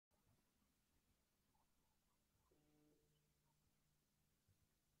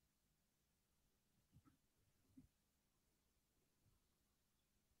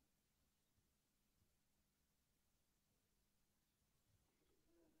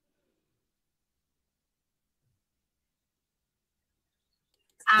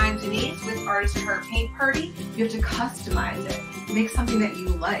I'm Denise with Artist at Heart Paint Party. You have to customize it. Make something that you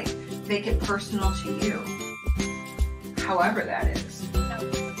like. Make it personal to you. However that is.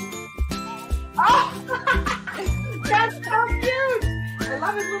 Oh! That's so cute! I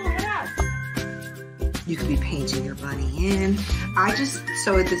love his little hat. You could be painting your bunny in.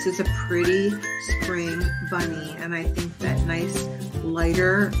 So this is a pretty spring bunny, and I think that nice,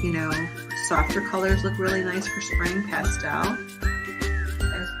 lighter, softer colors look really nice for spring pastel.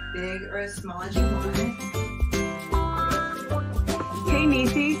 As big or as small as you want it. Hey,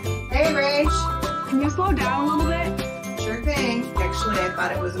 Nisi. Hey, Rach. Can you slow down a little bit? Sure thing. Actually, I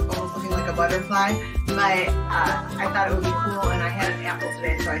thought it was almost looking like a butterfly, but I thought it would be cool, and I had an apple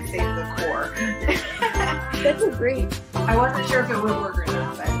today, so I saved the core. That's great. I wasn't sure if it would work or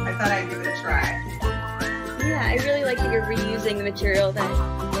not, but I thought I'd give it a try. Yeah, I really like that you're reusing the material that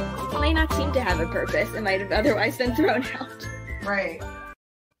might not seem to have a purpose. It might have otherwise been thrown out. Right.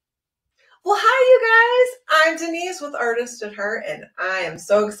 Well, hi, you guys. I'm Denise with Artist at Heart, and I am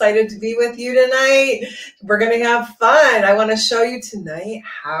so excited to be with you tonight. We're going to have fun. I want to show you tonight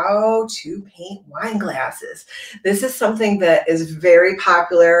how to paint wine glasses. This is something that is very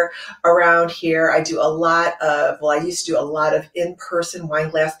popular around here. I used to do a lot of in-person wine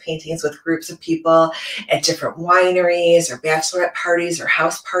glass paintings with groups of people at different wineries or bachelorette parties or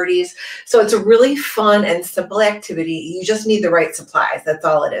house parties. So it's a really fun and simple activity. You just need the right supplies. That's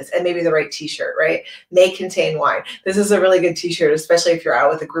all it is. And maybe the right t-shirt, right? May contain wine. This is a really good t-shirt, especially if you're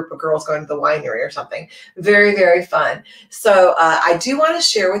out with a group of girls going to the winery or something. Very, very fun. So I do want to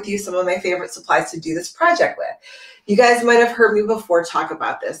share with you some of my favorite supplies to do this project with. You guys might have heard me before talk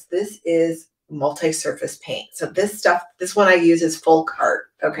about this. This is multi-surface paint. So this one I use is full cart.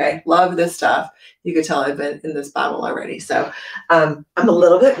 Okay. Love this stuff. You can tell I've been in this bottle already. So I'm a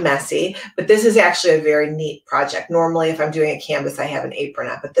little bit messy, but this is actually a very neat project. Normally, if I'm doing a canvas, I have an apron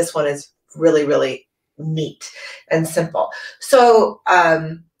up, but this one is really, really neat and simple. So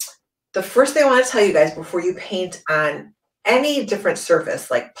the first thing I want to tell you guys before you paint on any different surface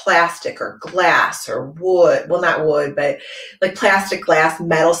like plastic or glass or wood, well, not wood, but like plastic, glass,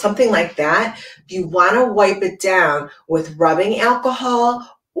 metal, something like that, you want to wipe it down with rubbing alcohol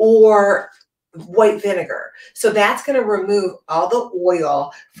or white vinegar. So that's going to remove all the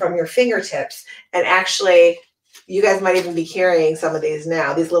oil from your fingertips. And actually, you guys might even be carrying some of these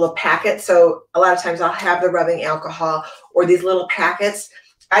now, these little packets. So a lot of times I'll have the rubbing alcohol or these little packets.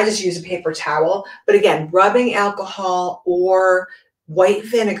 I just use a paper towel. But again, rubbing alcohol or white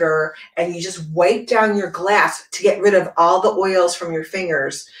vinegar, and you just wipe down your glass to get rid of all the oils from your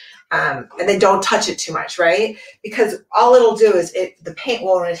fingers. And then don't touch it too much, right? Because all it'll do is the paint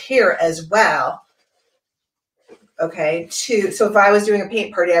won't adhere as well. Okay, so if I was doing a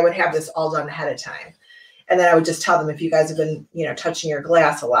paint party, I would have this all done ahead of time. And then I would just tell them, if you guys have been, touching your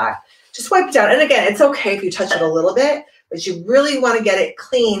glass a lot, just wipe it down. And again, it's okay if you touch it a little bit, but you really want to get it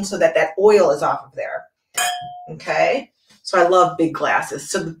clean so that that oil is off of there. Okay. So I love big glasses.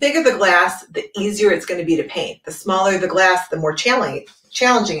 So the bigger the glass, the easier it's going to be to paint. The smaller the glass, the more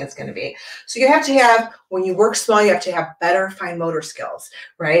challenging it's going to be. So you have to have, when you work small, you have to have better fine motor skills,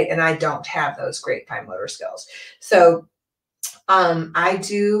 right? And I don't have those great fine motor skills. So I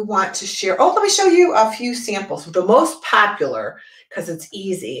do want to share, let me show you a few samples. The most popular, because it's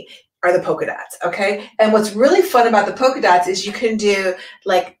easy, are the polka dots, okay? And what's really fun about the polka dots is you can do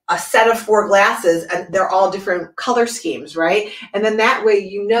like a set of 4 glasses and they're all different color schemes, right? And then that way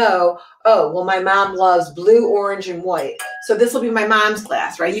oh, well, my mom loves blue, orange, and white. So this will be my mom's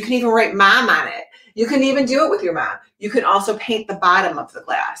glass, right? You can even write mom on it. You can even do it with your mom. You can also paint the bottom of the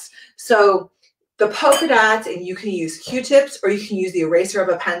glass. So the polka dots, and you can use Q-tips or you can use the eraser of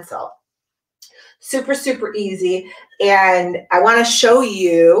a pencil. Super, super easy. And I want to show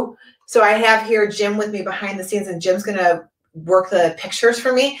you, so I have here Jim with me behind the scenes, and Jim's going to work the pictures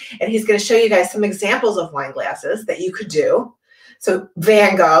for me, and he's going to show you guys some examples of wine glasses that you could do. So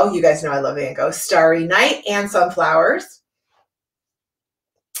Van Gogh, you guys know I love Van Gogh, Starry Night and sunflowers.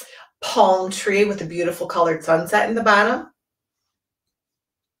 Palm tree with a beautiful colored sunset in the bottom.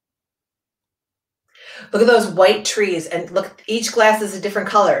 Look at those white trees, and look, each glass is a different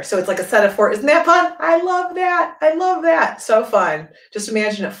color. So it's like a set of 4. Isn't that fun? I love that. I love that. So fun. Just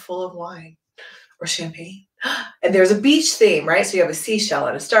imagine it full of wine or champagne. And there's a beach theme, right? So you have a seashell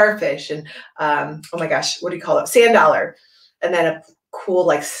and a starfish and, oh my gosh, what do you call it? Sand dollar. And then a cool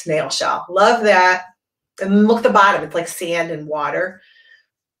like snail shell. Love that. And look at the bottom. It's like sand and water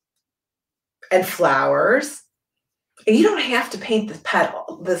and flowers. And you don't have to paint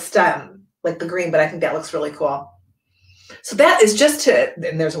the stem, like the green, but I think that looks really cool. So that is just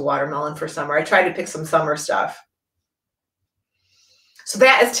and there's a watermelon for summer. I tried to pick some summer stuff. So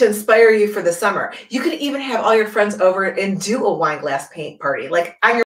that is to inspire you for the summer. You could even have all your friends over and do a wine glass paint party, like on your